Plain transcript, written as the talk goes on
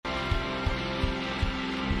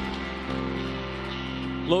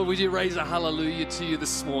Lord, we do raise a hallelujah to you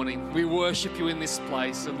this morning. We worship you in this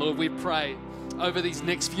place. And Lord, we pray over these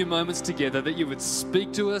next few moments together that you would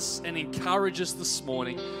speak to us and encourage us this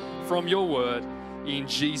morning from your word in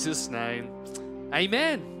Jesus' name.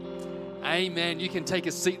 Amen. Amen. You can take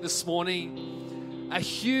a seat this morning. A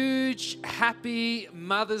huge happy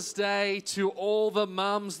Mother's Day to all the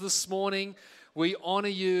mums this morning. We honor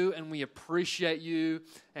you and we appreciate you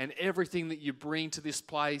and everything that you bring to this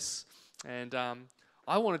place. And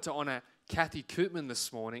I wanted to honor Kathy Koopman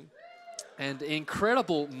this morning, and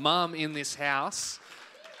incredible mum in this house.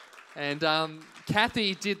 And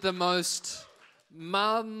Kathy did the most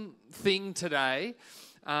mum thing today.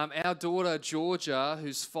 Our daughter Georgia,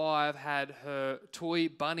 who's 5, had her toy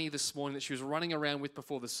bunny this morning that she was running around with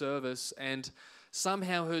before the service, and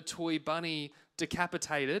somehow her toy bunny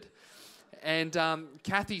decapitated. And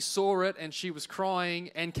Kathy saw it and she was crying,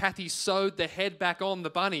 and Kathy sewed the head back on the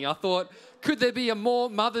bunny. I thought, could there be a more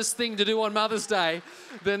mother's thing to do on Mother's Day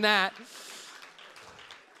than that?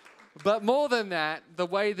 But more than that, the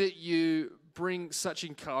way that you bring such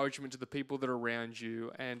encouragement to the people that are around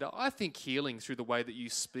you, and I think healing through the way that you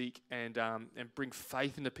speak and bring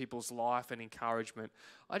faith into people's life and encouragement,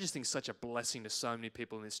 I just think such a blessing to so many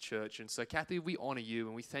people in this church. And so, Kathy, we honor you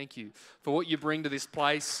and we thank you for what you bring to this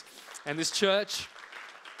place and this church.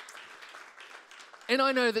 And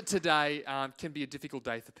I know that today can be a difficult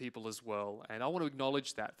day for people as well. And I want to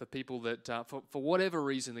acknowledge that for people that, for whatever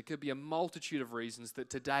reason, there could be a multitude of reasons that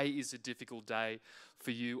today is a difficult day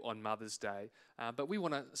for you on Mother's Day. But we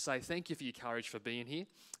want to say thank you for your courage for being here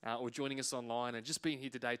or joining us online and just being here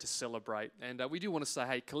today to celebrate. And we do want to say,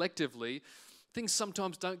 hey, collectively, things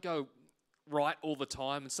sometimes don't go right all the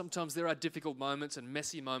time, and sometimes there are difficult moments and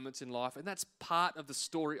messy moments in life, and that's part of the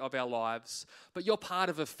story of our lives. But you're part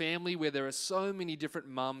of a family where there are so many different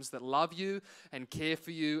mums that love you and care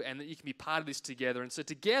for you, and that you can be part of this together. And so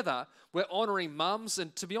together, we're honouring mums,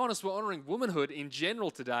 and to be honest, we're honouring womanhood in general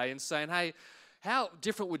today and saying, hey, how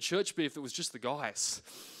different would church be if it was just the guys?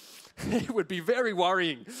 It would be very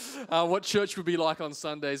worrying what church would be like on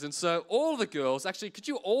Sundays. And so all the girls, actually, could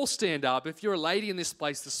you all stand up if you're a lady in this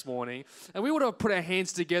place this morning? And we want to put our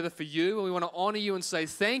hands together for you, and we want to honor you and say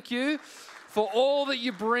thank you for all that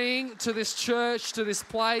you bring to this church, to this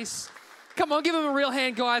place. Come on, give them a real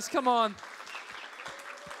hand, guys. Come on.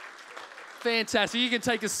 Fantastic. You can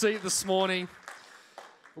take a seat this morning.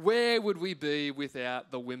 Where would we be without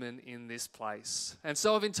the women in this place? And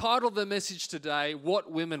so I've entitled the message today, What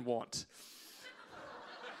Women Want.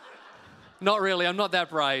 Not really, I'm not that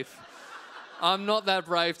brave. I'm not that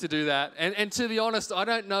brave to do that. And to be honest, I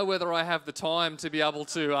don't know whether I have the time to be able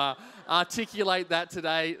to articulate that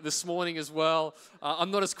today, this morning as well.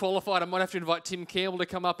 I'm not as qualified. I might have to invite Tim Campbell to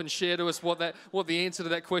come up and share to us what the answer to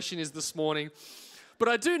that question is this morning. But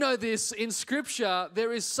I do know this, in Scripture,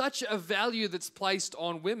 there is such a value that's placed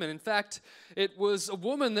on women. In fact, it was a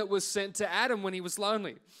woman that was sent to Adam when he was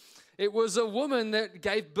lonely. It was a woman that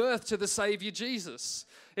gave birth to the Savior Jesus.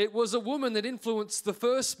 It was a woman that influenced the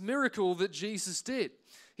first miracle that Jesus did.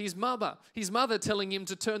 His mother telling him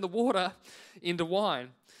to turn the water into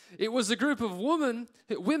wine. It was a group of women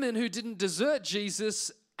who didn't desert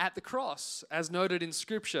Jesus at the cross, as noted in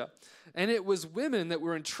Scripture. And it was women that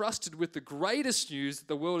were entrusted with the greatest news that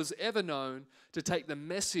the world has ever known, to take the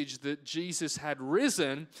message that Jesus had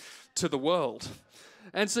risen to the world.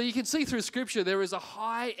 And so you can see through Scripture there is a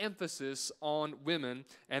high emphasis on women,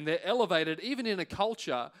 and they're elevated even in a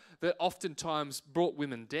culture that oftentimes brought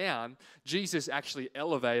women down. Jesus actually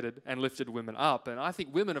elevated and lifted women up. And I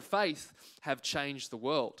think women of faith have changed the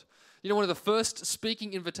world. You know, one of the first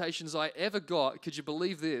speaking invitations I ever got, could you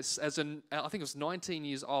believe this, I think I was 19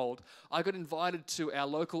 years old, I got invited to our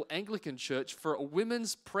local Anglican church for a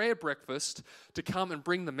women's prayer breakfast to come and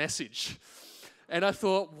bring the message. And I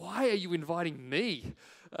thought, why are you inviting me,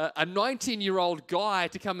 a 19-year-old guy,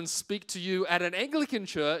 to come and speak to you at an Anglican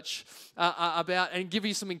church about and give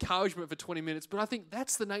you some encouragement for 20 minutes? But I think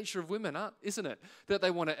that's the nature of women, isn't it? That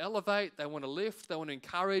they want to elevate, they want to lift, they want to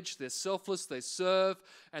encourage, they're selfless, they serve,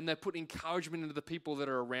 and they put encouragement into the people that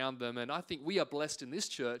are around them. And I think we are blessed in this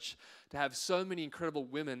church to have so many incredible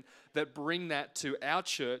women that bring that to our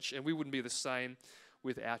church, and we wouldn't be the same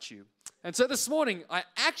without you. And so this morning, I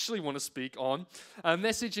actually want to speak on a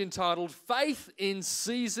message entitled Faith in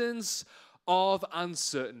Seasons of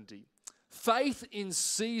Uncertainty. Faith in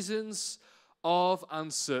Seasons of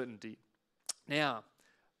Uncertainty. Now,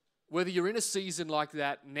 whether you're in a season like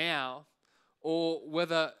that now, or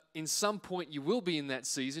whether in some point you will be in that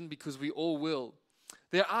season, because we all will,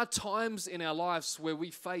 there are times in our lives where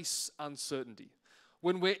we face uncertainty,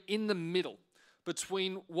 when we're in the middle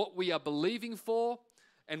between what we are believing for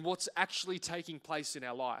and what's actually taking place in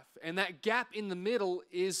our life. And that gap in the middle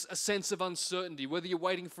is a sense of uncertainty, whether you're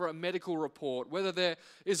waiting for a medical report, whether there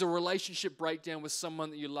is a relationship breakdown with someone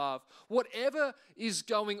that you love. Whatever is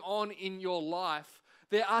going on in your life,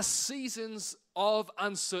 there are seasons of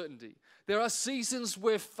uncertainty. There are seasons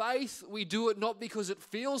where faith, we do it not because it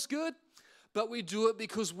feels good, but we do it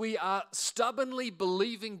because we are stubbornly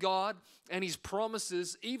believing God and His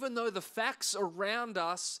promises, even though the facts around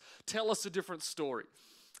us tell us a different story.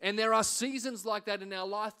 And there are seasons like that in our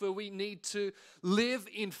life where we need to live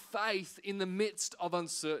in faith in the midst of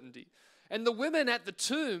uncertainty. And the women at the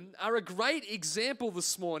tomb are a great example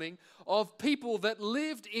this morning of people that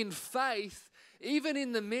lived in faith even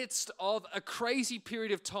in the midst of a crazy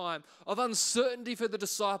period of time, of uncertainty for the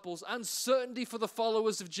disciples, uncertainty for the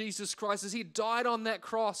followers of Jesus Christ as He died on that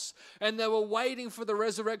cross and they were waiting for the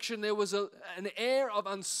resurrection. There was an air of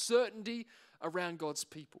uncertainty around God's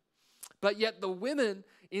people. But yet the women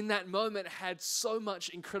in that moment had so much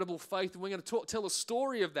incredible faith. And we're going to tell a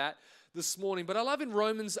story of that this morning. But I love in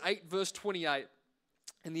Romans 8 verse 28,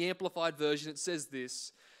 in the Amplified Version, it says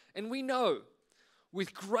this, "And we know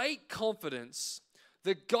with great confidence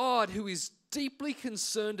that God, who is deeply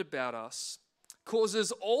concerned about us,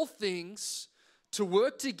 causes all things to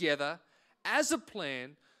work together as a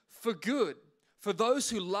plan for good, for those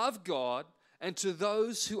who love God and to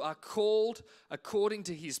those who are called according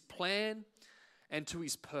to His plan and to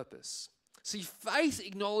His purpose." See, faith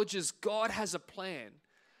acknowledges God has a plan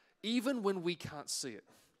even when we can't see it.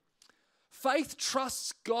 Faith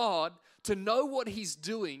trusts God to know what He's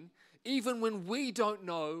doing even when we don't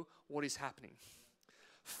know what is happening.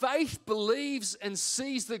 Faith believes and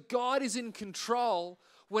sees that God is in control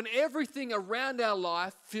when everything around our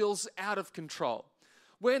life feels out of control.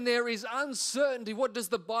 When there is uncertainty, what does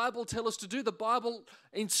the Bible tell us to do? The Bible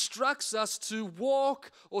instructs us to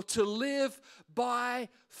walk or to live by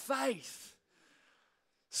faith.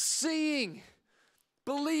 Seeing,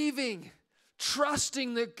 believing,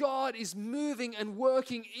 trusting that God is moving and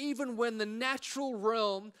working even when the natural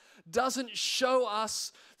realm doesn't show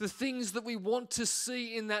us the things that we want to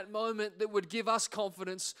see in that moment that would give us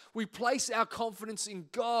confidence. We place our confidence in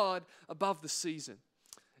God above the season.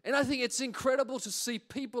 And I think it's incredible to see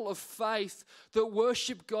people of faith that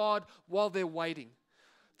worship God while they're waiting,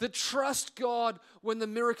 that trust God when the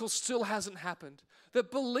miracle still hasn't happened,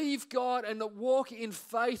 that believe God and that walk in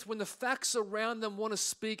faith when the facts around them want to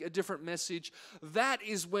speak a different message. That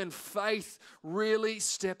is when faith really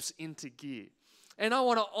steps into gear. And I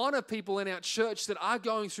want to honor people in our church that are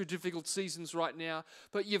going through difficult seasons right now,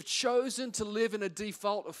 but you've chosen to live in a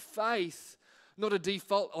default of faith, not a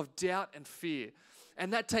default of doubt and fear.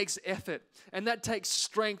 And that takes effort, and that takes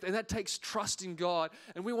strength, and that takes trust in God.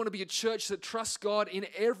 And we want to be a church that trusts God in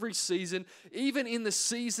every season, even in the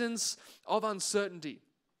seasons of uncertainty.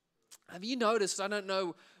 Have you noticed, I don't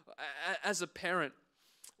know, as a parent,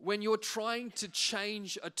 when you're trying to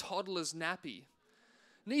change a toddler's nappy,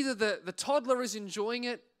 neither the toddler is enjoying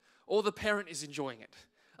it or the parent is enjoying it.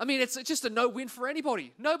 I mean, it's just a no-win for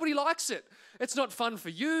anybody. Nobody likes it. It's not fun for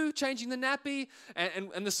you changing the nappy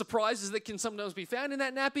and the surprises that can sometimes be found in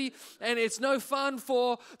that nappy. And it's no fun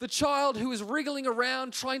for the child who is wriggling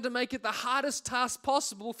around trying to make it the hardest task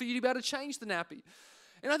possible for you to be able to change the nappy.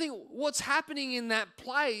 And I think what's happening in that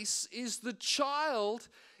place is the child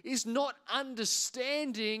is not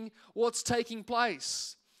understanding what's taking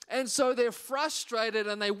place. And so they're frustrated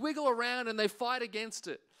and they wiggle around and they fight against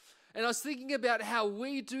it. And I was thinking about how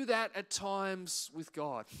we do that at times with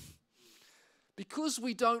God. Because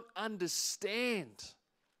we don't understand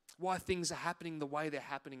why things are happening the way they're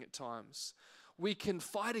happening at times, we can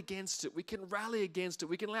fight against it. We can rally against it.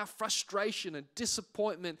 We can allow frustration and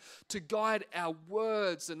disappointment to guide our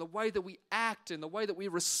words and the way that we act and the way that we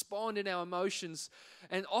respond in our emotions.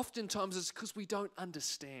 And oftentimes it's because we don't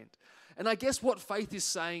understand. And I guess what faith is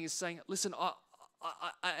saying, listen,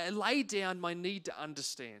 I lay down my need to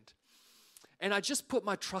understand. And I just put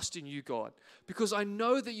my trust in you, God, because I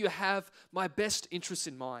know that you have my best interests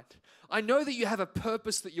in mind. I know that you have a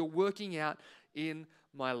purpose that you're working out in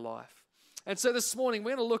my life. And so this morning,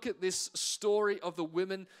 we're going to look at this story of the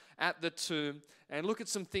women at the tomb and look at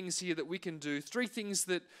some things here that we can do. 3 things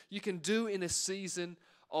that you can do in a season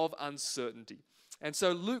of uncertainty. And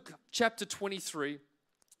so Luke chapter 23,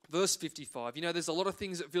 verse 55. You know, there's a lot of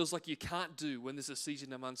things that feels like you can't do when there's a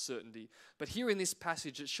season of uncertainty. But here in this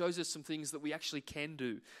passage, it shows us some things that we actually can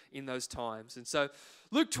do in those times. And so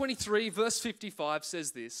Luke 23, verse 55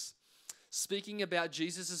 says this. Speaking about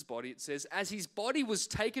Jesus' body, it says, "As his body was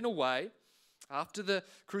taken away after the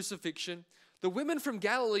crucifixion, the women from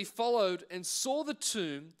Galilee followed and saw the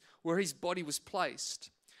tomb where his body was placed.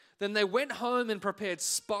 Then they went home and prepared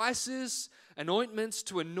spices and ointments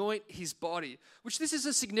to anoint his body, which this is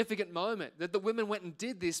a significant moment that the women went and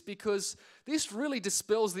did this, because this really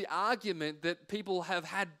dispels the argument that people have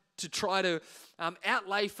had to try to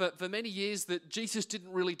outlay for many years that Jesus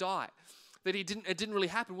didn't really die, that it didn't really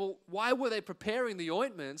happen. Well, why were they preparing the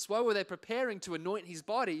ointments? Why were they preparing to anoint his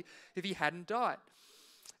body if he hadn't died?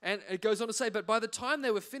 And it goes on to say, but by the time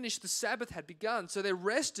they were finished, the Sabbath had begun, so they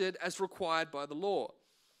rested as required by the law.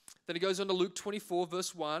 Then it goes on to Luke 24,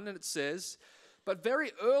 verse 1, and it says, but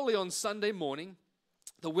very early on Sunday morning,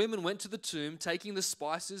 the women went to the tomb, taking the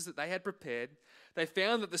spices that they had prepared. They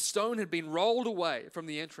found that the stone had been rolled away from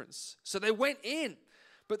the entrance. So they went in,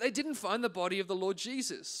 but they didn't find the body of the Lord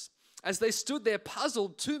Jesus. As they stood there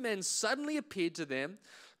puzzled, two men suddenly appeared to them,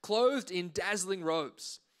 clothed in dazzling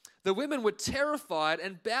robes. The women were terrified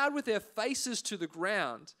and bowed with their faces to the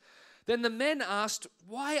ground. Then the men asked,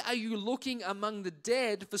 why are you looking among the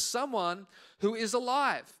dead for someone who is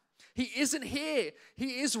alive? He isn't here.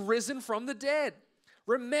 He is risen from the dead.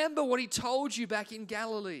 Remember what he told you back in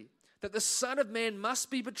Galilee, that the Son of Man must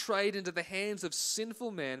be betrayed into the hands of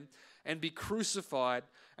sinful men and be crucified,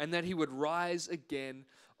 and that he would rise again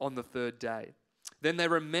on the third day. Then they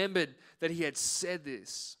remembered that he had said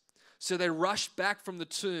this. So they rushed back from the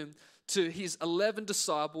tomb to his 11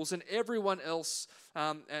 disciples and everyone else,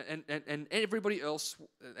 and everybody else,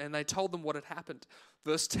 and they told them what had happened.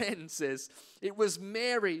 Verse 10 says, it was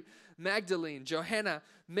Mary Magdalene, Johanna,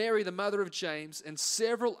 Mary the mother of James, and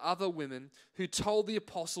several other women who told the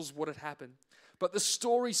apostles what had happened. But the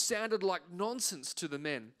story sounded like nonsense to the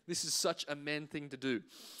men. This is such a men thing to do.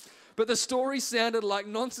 But the story sounded like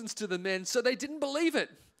nonsense to the men, so they didn't believe it.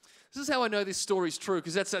 This is how I know this story is true,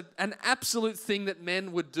 because that's an absolute thing that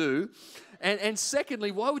men would do. And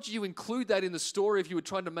secondly, why would you include that in the story if you were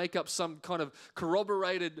trying to make up some kind of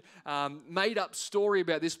corroborated, made-up story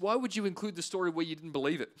about this? Why would you include the story where you didn't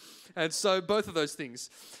believe it? And so both of those things.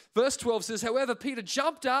 Verse 12 says, however, Peter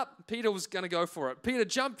jumped up. Peter was going to go for it. Peter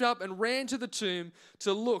jumped up and ran to the tomb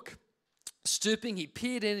to look. Stooping, he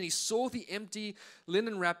peered in and he saw the empty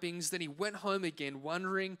linen wrappings. Then he went home again,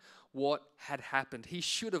 wondering what had happened. He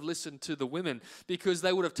should have listened to the women, because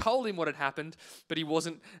they would have told him what had happened, but he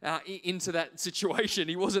wasn't into that situation.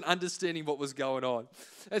 He wasn't understanding what was going on.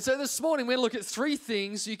 And so this morning we're going to look at 3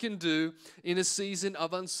 things you can do in a season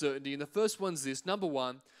of uncertainty. And the first one's this. Number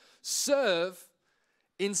 1, serve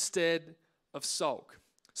instead of sulk.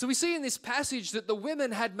 So we see in this passage that the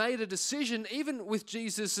women had made a decision, even with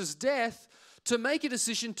Jesus' death, to make a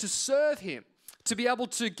decision to serve him, to be able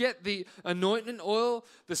to get the anointment oil,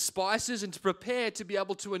 the spices, and to prepare to be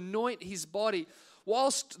able to anoint his body.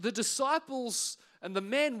 Whilst the disciples and the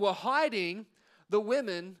men were hiding, the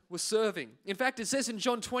women were serving. In fact, it says in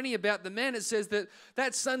John 20 about the men, it says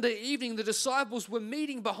that Sunday evening the disciples were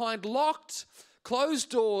meeting behind locked, closed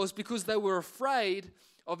doors because they were afraid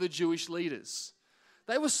of the Jewish leaders.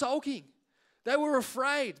 They were sulking. They were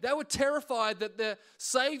afraid. They were terrified that the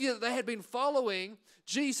Savior that they had been following,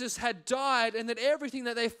 Jesus, had died, and that everything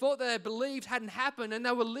that they thought that they believed hadn't happened, and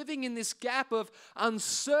they were living in this gap of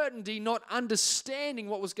uncertainty, not understanding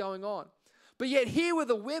what was going on. But yet here were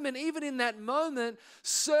the women, even in that moment,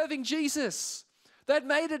 serving Jesus. They'd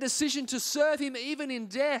made a decision to serve him even in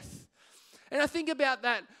death. And I think about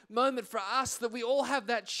that moment for us, that we all have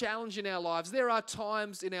that challenge in our lives. There are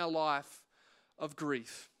times in our life of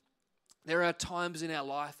grief. There are times in our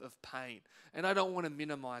life of pain, and I don't want to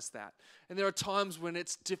minimize that. And there are times when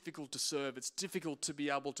it's difficult to serve. It's difficult to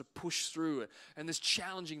be able to push through it, and there's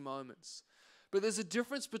challenging moments. But there's a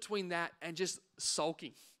difference between that and just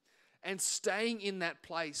sulking and staying in that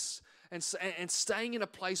place and staying in a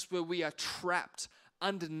place where we are trapped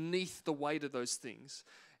underneath the weight of those things.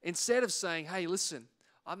 Instead of saying, hey, listen,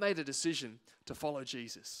 I made a decision to follow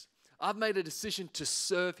Jesus. I've made a decision to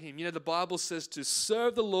serve him. You know, the Bible says to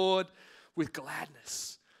serve the Lord with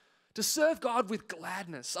gladness. To serve God with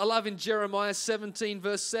gladness. I love in Jeremiah 17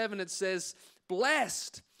 verse 7, it says,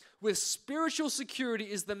 blessed with spiritual security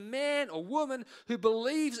is the man or woman who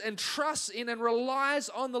believes and trusts in and relies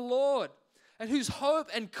on the Lord, and whose hope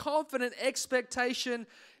and confident expectation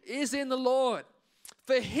is in the Lord.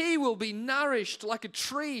 For he will be nourished like a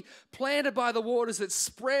tree planted by the waters that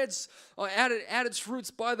spreads out its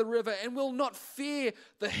roots by the river, and will not fear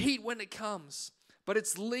the heat when it comes. But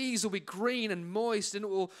its leaves will be green and moist, and it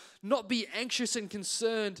will not be anxious and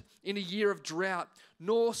concerned in a year of drought,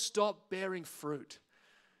 nor stop bearing fruit.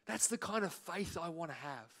 That's the kind of faith I want to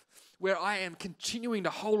have, where I am continuing to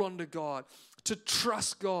hold on to God, to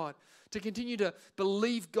trust God, to continue to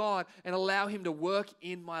believe God and allow him to work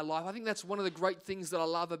in my life. I think that's one of the great things that I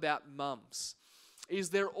love about mums, is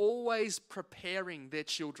they're always preparing their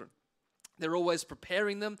children. They're always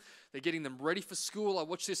preparing them. They're getting them ready for school. I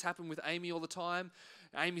watch this happen with Amy all the time.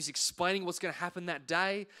 Amy's explaining what's going to happen that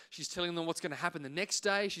day. She's telling them what's going to happen the next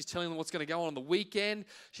day. She's telling them what's going to go on the weekend.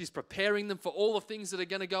 She's preparing them for all the things that are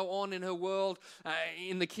going to go on in her world,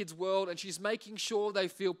 in the kids' world, and she's making sure they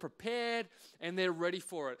feel prepared and they're ready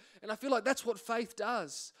for it. And I feel like that's what faith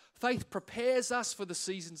does. Faith prepares us for the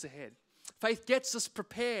seasons ahead. Faith gets us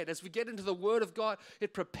prepared. As we get into the Word of God,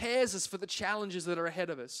 it prepares us for the challenges that are ahead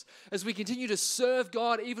of us. As we continue to serve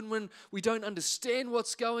God, even when we don't understand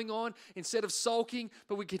what's going on, instead of sulking,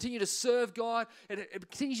 but we continue to serve God, and it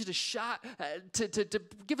continues to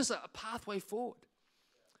give us a pathway forward.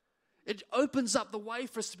 It opens up the way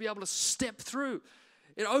for us to be able to step through.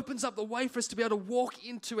 It opens up the way for us to be able to walk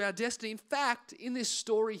into our destiny. In fact, in this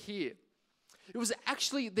story here, it was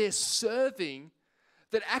actually their serving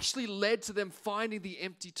that actually led to them finding the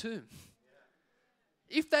empty tomb.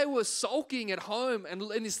 If they were sulking at home and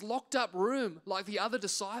in this locked up room like the other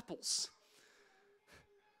disciples,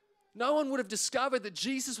 no one would have discovered that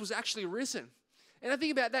Jesus was actually risen. And I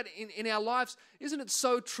think about that in our lives. Isn't it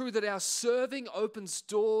so true that our serving opens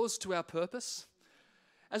doors to our purpose?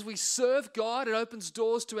 As we serve God, it opens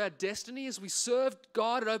doors to our destiny. As we serve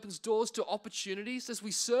God, it opens doors to opportunities. As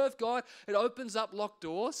we serve God, it opens up locked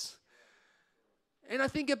doors. And I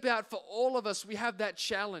think about for all of us, we have that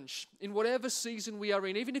challenge in whatever season we are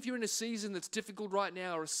in. Even if you're in a season that's difficult right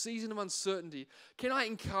now or a season of uncertainty, can I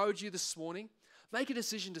encourage you this morning? Make a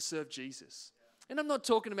decision to serve Jesus. And I'm not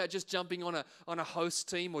talking about just jumping on a host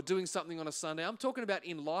team or doing something on a Sunday. I'm talking about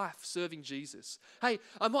in life serving Jesus. Hey,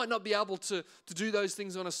 I might not be able to do those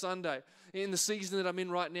things on a Sunday in the season that I'm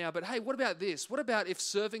in right now. But hey, what about this? What about if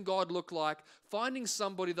serving God looked like finding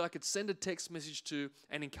somebody that I could send a text message to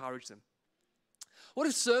and encourage them? What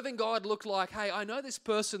if serving God looked like, hey, I know this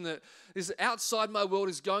person that is outside my world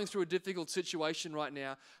is going through a difficult situation right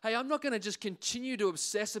now. Hey, I'm not going to just continue to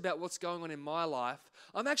obsess about what's going on in my life.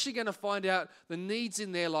 I'm actually going to find out the needs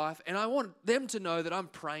in their life, and I want them to know that I'm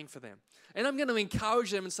praying for them. And I'm going to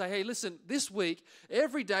encourage them and say, hey, listen, this week,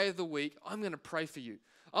 every day of the week, I'm going to pray for you.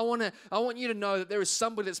 I want you to know that there is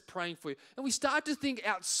somebody that's praying for you. And we start to think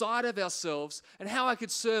outside of ourselves and how I could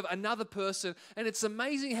serve another person. And it's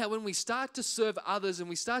amazing how when we start to serve others and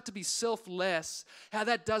we start to be selfless, how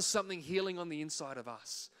that does something healing on the inside of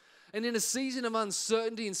us. And in a season of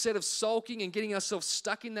uncertainty, instead of sulking and getting ourselves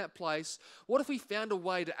stuck in that place, what if we found a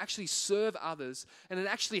way to actually serve others and it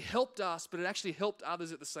actually helped us, but it actually helped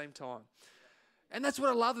others at the same time? And that's what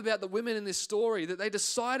I love about the women in this story, that they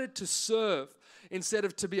decided to serve instead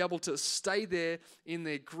of to be able to stay there in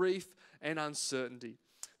their grief and uncertainty.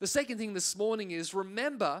 The second thing this morning is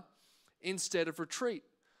remember instead of retreat.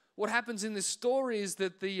 What happens in this story is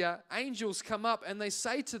that the angels come up and they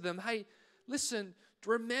say to them, hey, listen,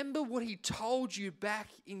 remember what he told you back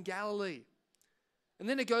in Galilee. And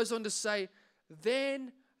then it goes on to say,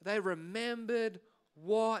 then they remembered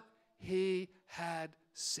what he had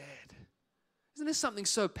said. Isn't there something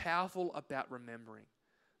so powerful about remembering?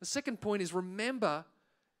 The second point is remember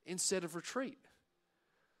instead of retreat.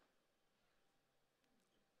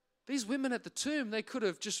 These women at the tomb, they could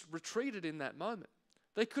have just retreated in that moment.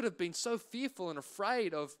 They could have been so fearful and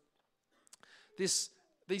afraid of these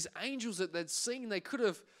angels that they'd seen. They could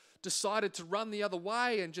have decided to run the other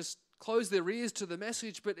way and just close their ears to the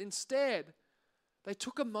message, but instead, they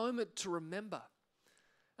took a moment to remember.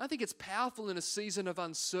 I think it's powerful in a season of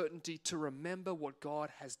uncertainty to remember what God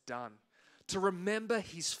has done, to remember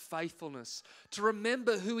his faithfulness, to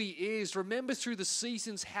remember who he is, remember through the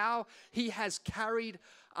seasons how he has carried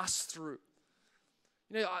us through.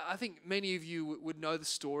 You know, I think many of you would know the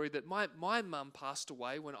story that my mum passed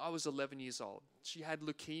away when I was 11 years old. She had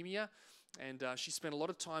leukemia, and she spent a lot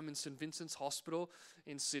of time in St. Vincent's Hospital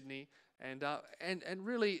in Sydney, and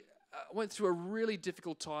really went through a really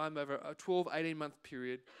difficult time over a 12, 18-month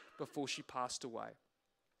period before she passed away.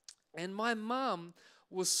 And my mum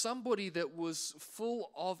was somebody that was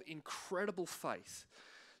full of incredible faith.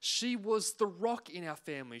 She was the rock in our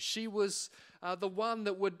family. She was the one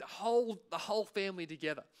that would hold the whole family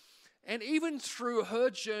together. And even through her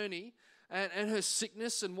journey and her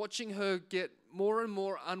sickness and watching her get more and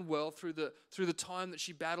more unwell through the time that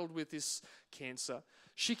she battled with this cancer,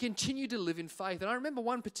 she continued to live in faith. And I remember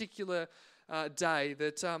one particular day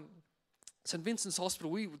that St. Vincent's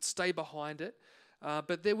Hospital, we would stay behind it,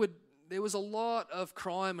 but there was a lot of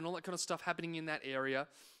crime and all that kind of stuff happening in that area.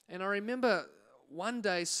 And I remember one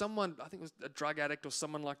day someone, I think it was a drug addict or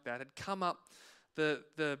someone like that, had come up the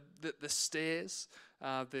stairs,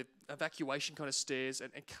 the evacuation kind of stairs,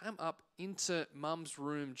 and come up into Mum's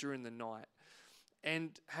room during the night.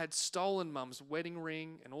 and had stolen Mum's wedding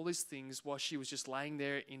ring and all these things while she was just laying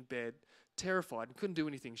there in bed, terrified and couldn't do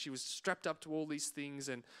anything. She was strapped up to all these things,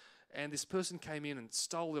 and this person came in and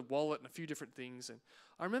stole the wallet and a few different things. And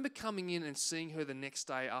I remember coming in and seeing her the next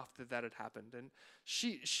day after that had happened, and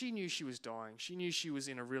she knew she was dying. She knew she was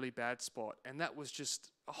in a really bad spot, and that was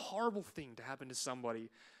just a horrible thing to happen to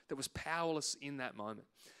somebody that was powerless in that moment.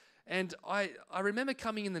 And I remember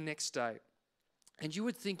coming in the next day, and you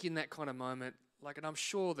would think in that kind of moment, and I'm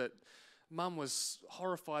sure that Mum was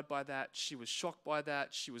horrified by that. She was shocked by that.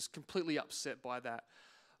 She was completely upset by that.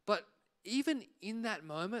 But even in that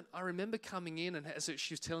moment, I remember coming in, and as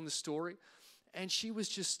she was telling the story, and she was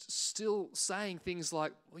just still saying things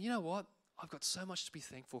like, well, you know what? I've got so much to be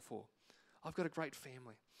thankful for. I've got a great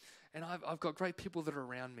family, and I've got great people that are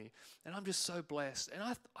around me, and I'm just so blessed.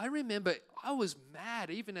 And I remember I was mad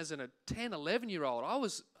even as a 10, 11-year-old. I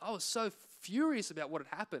was so furious about what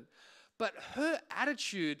had happened. But her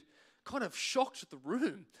attitude kind of shocked the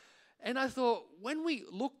room. And I thought, when we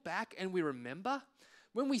look back and we remember,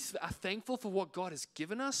 when we are thankful for what God has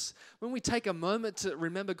given us, when we take a moment to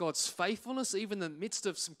remember God's faithfulness, even in the midst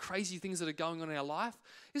of some crazy things that are going on in our life,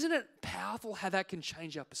 isn't it powerful how that can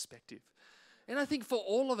change our perspective? And I think for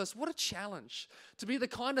all of us, what a challenge to be the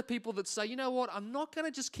kind of people that say, you know what, I'm not going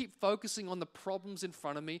to just keep focusing on the problems in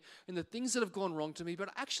front of me and the things that have gone wrong to me, but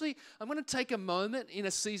actually I'm going to take a moment in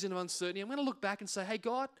a season of uncertainty. I'm going to look back and say, hey,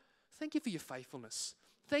 God, thank you for your faithfulness.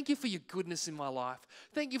 Thank you for your goodness in my life.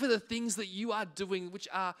 Thank you for the things that you are doing, which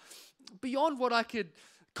are beyond what I could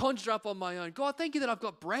conjure up on my own. God, thank you that I've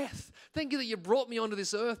got breath. Thank you that you brought me onto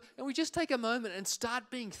this earth. And we just take a moment and start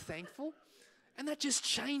being thankful. And that just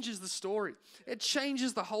changes the story. It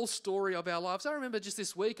changes the whole story of our lives. I remember just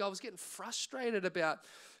this week I was getting frustrated about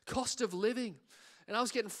cost of living. And I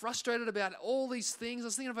was getting frustrated about all these things. I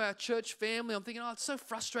was thinking of our church family. I'm thinking, oh, it's so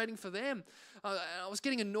frustrating for them. I was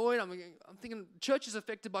getting annoyed. I'm thinking, church is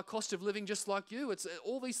affected by cost of living just like you. It's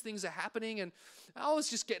all these things are happening, and I was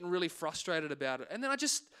just getting really frustrated about it. And then I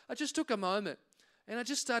just took a moment, and I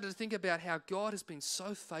just started to think about how God has been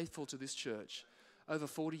so faithful to this church over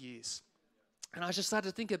 40 years. And I just started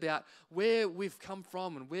to think about where we've come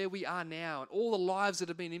from and where we are now and all the lives that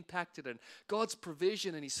have been impacted and God's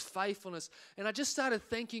provision and his faithfulness. And I just started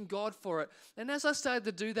thanking God for it. And as I started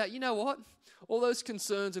to do that, you know what? All those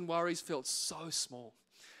concerns and worries felt so small.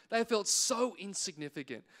 They felt so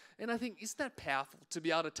insignificant. And I think, isn't that powerful to be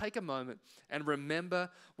able to take a moment and remember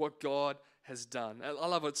what God has done? I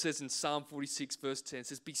love what it says in Psalm 46 verse 10. It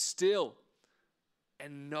says, be still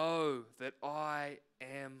and know that I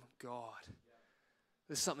am God.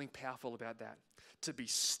 There's something powerful about that. To be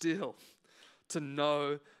still, to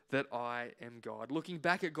know that I am God. Looking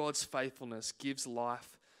back at God's faithfulness gives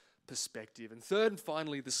life perspective. And third and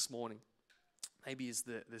finally this morning, maybe as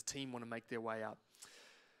the team want to make their way up,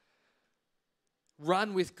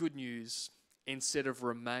 run with good news instead of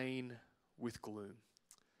remain with gloom.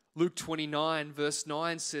 Luke 29 verse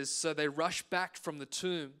 9 says, so they rushed back from the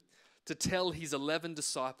tomb to tell his 11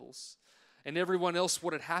 disciples and everyone else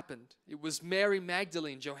what had happened. It was Mary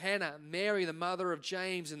Magdalene, Johanna, Mary the mother of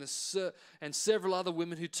James, and several other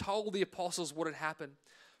women who told the apostles what had happened.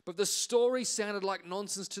 But the story sounded like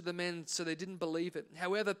nonsense to the men, so they didn't believe it.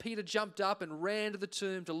 However, Peter jumped up and ran to the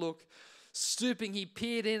tomb to look. Stooping, he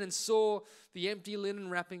peered in and saw the empty linen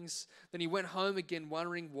wrappings. Then he went home again,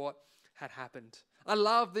 wondering what had happened. I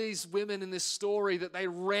love these women in this story that they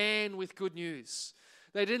ran with good news.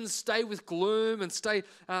 They didn't stay with gloom and stay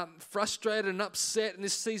frustrated and upset in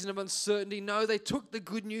this season of uncertainty. No, they took the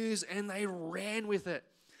good news and they ran with it.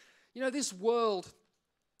 You know, this world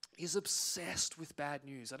is obsessed with bad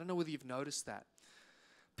news. I don't know whether you've noticed that.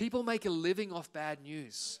 People make a living off bad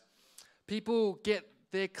news. People get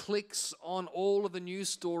their clicks on all of the news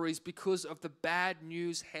stories because of the bad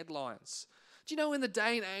news headlines. Do you know, in the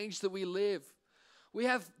day and age that we live, we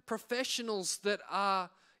have professionals that are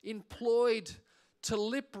employed to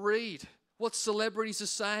lip read what celebrities are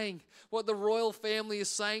saying, what the royal family is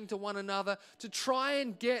saying to one another, to try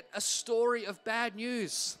and get a story of bad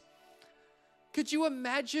news. Could you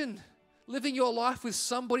imagine living your life with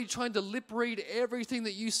somebody trying to lip read everything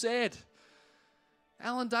that you said?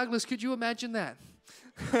 Alan Douglas, could you imagine that?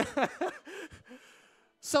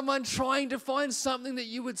 Someone trying to find something that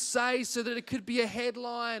you would say so that it could be a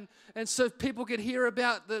headline and so people could hear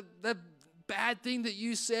about the bad thing that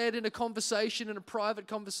you said in a conversation, in a private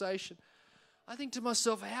conversation. I think to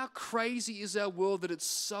myself, how crazy is our world that it's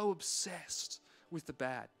so obsessed with the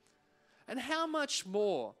bad? And how much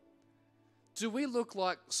more do we look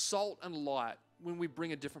like salt and light when we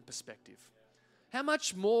bring a different perspective? How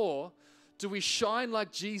much more do we shine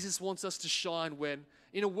like Jesus wants us to shine when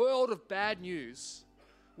in a world of bad news,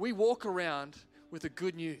 we walk around with the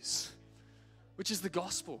good news, which is the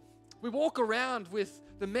gospel. We walk around with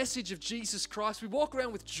the message of Jesus Christ. We walk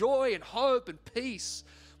around with joy and hope and peace.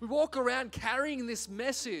 We walk around carrying this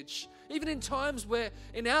message, even in times where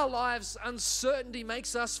in our lives uncertainty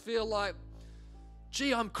makes us feel like,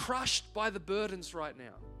 gee, I'm crushed by the burdens right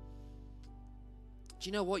now. Do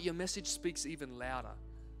you know what? Your message speaks even louder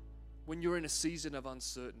when you're in a season of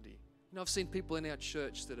uncertainty. You know, I've seen people in our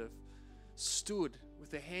church that have stood with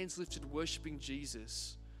their hands lifted worshiping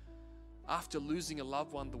Jesus after losing a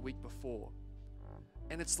loved one the week before.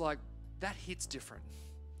 And it's like, that hits different.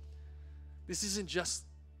 This isn't just,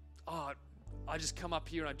 oh, I just come up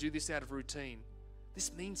here and I do this out of routine.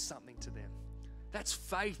 This means something to them. That's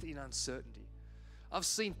faith in uncertainty. I've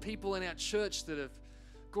seen people in our church that have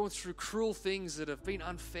gone through cruel things that have been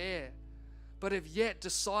unfair, but have yet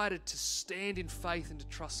decided to stand in faith and to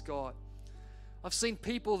trust God. I've seen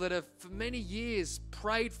people that have for many years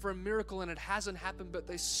prayed for a miracle and it hasn't happened, but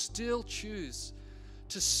they still choose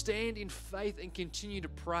to stand in faith and continue to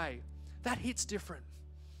pray. That hits different.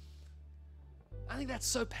 I think that's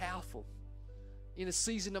so powerful in a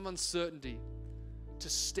season of uncertainty, to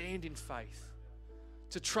stand in faith,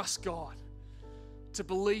 to trust God, to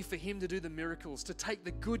believe for Him to do the miracles, to take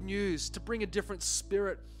the good news, to bring a different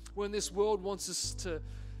spirit when this world wants us to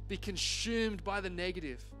be consumed by the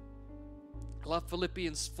negative. I love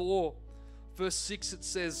Philippians 4, verse 6. It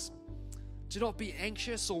says, do not be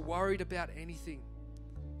anxious or worried about anything,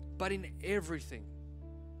 but in everything,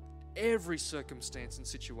 every circumstance and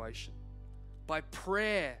situation, by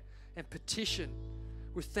prayer and petition,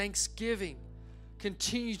 with thanksgiving,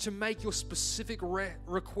 continue to make your specific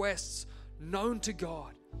requests known to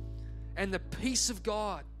God. And the peace of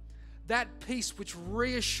God, that peace which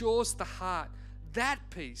reassures the heart, that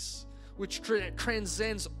peace which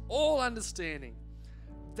transcends all understanding,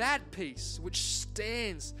 that peace which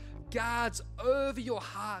stands, guards over your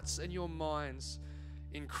hearts and your minds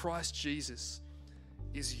in Christ Jesus,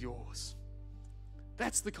 is yours.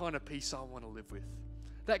 That's the kind of peace I want to live with.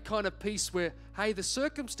 That kind of peace where, hey, the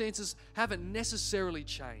circumstances haven't necessarily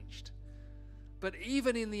changed, but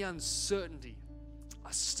even in the uncertainty,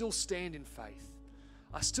 I still stand in faith.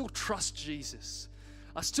 I still trust Jesus.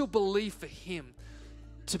 I still believe for Him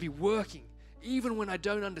to be working, even when I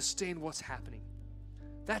don't understand what's happening.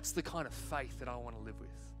 That's the kind of faith that I want to live with.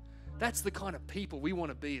 That's the kind of people we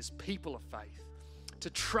want to be as people of faith, to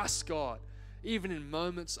trust God, even in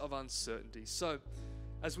moments of uncertainty. So,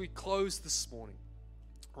 as we close this morning,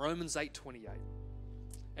 Romans 8:28,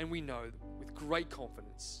 and we know with great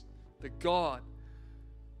confidence that God,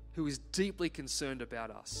 who is deeply concerned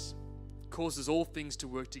about us, causes all things to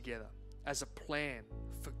work together as a plan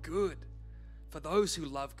for good, for those who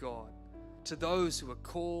love God, to those who are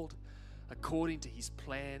called according to His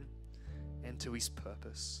plan and to His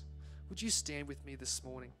purpose. Would you stand with me this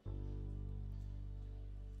morning?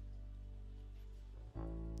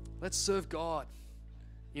 Let's serve God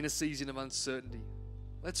in a season of uncertainty.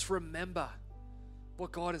 Let's remember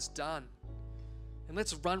what God has done, and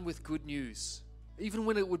let's run with good news, even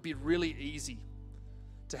when it would be really easy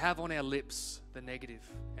to have on our lips the negative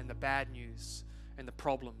and the bad news and the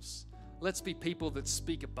problems. Let's be people that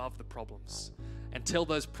speak above the problems and tell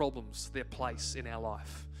those problems their place in our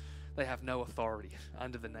life. They have no authority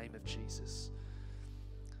under the name of Jesus.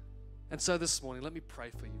 And so this morning, let me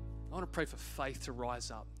pray for you. I want to pray for faith to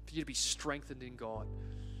rise up, for you to be strengthened in God.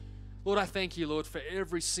 Lord, I thank you, Lord, for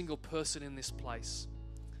every single person in this place.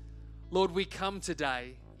 Lord, we come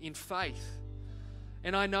today in faith.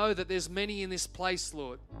 And I know that there's many in this place,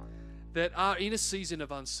 Lord, that are in a season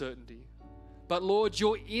of uncertainty. But Lord,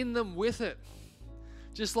 you're in them with it.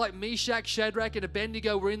 Just like Meshach, Shadrach, and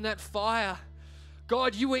Abednego were in that fire.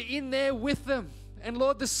 God, you were in there with them. And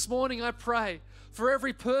Lord, this morning I pray for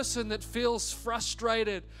every person that feels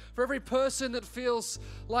frustrated, for every person that feels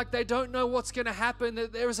like they don't know what's going to happen,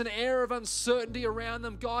 that there is an air of uncertainty around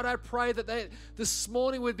them. God, I pray that they this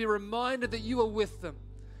morning would be reminded that you are with them,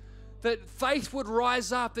 that faith would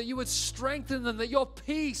rise up, that you would strengthen them, that your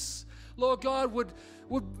peace, Lord God, would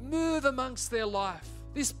move amongst their life.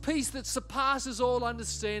 This peace that surpasses all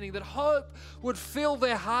understanding, that hope would fill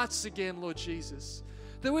their hearts again, Lord Jesus.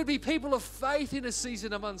 There would be people of faith in a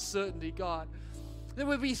season of uncertainty, God. That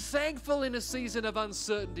we'd be thankful in a season of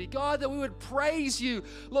uncertainty. God, that we would praise you,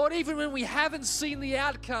 Lord, even when we haven't seen the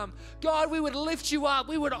outcome. God, we would lift you up.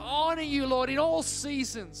 We would honor you, Lord, in all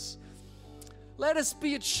seasons. Let us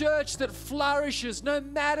be a church that flourishes no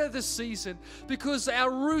matter the season, because our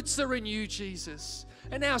roots are in you, Jesus,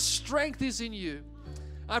 and our strength is in you.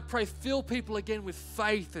 I pray, fill people again with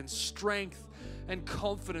faith and strength and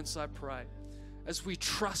confidence, I pray. as we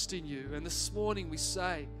trust in you. And this morning we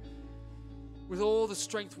say, with all the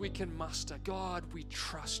strength we can muster, God, we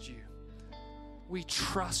trust you. We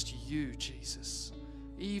trust you, Jesus.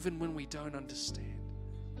 Even when we don't understand,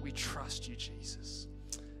 we trust you, Jesus.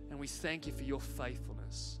 And we thank you for your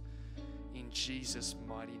faithfulness. In Jesus'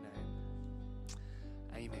 mighty name.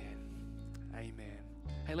 Amen. Amen.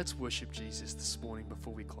 Hey, let's worship Jesus this morning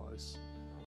before we close.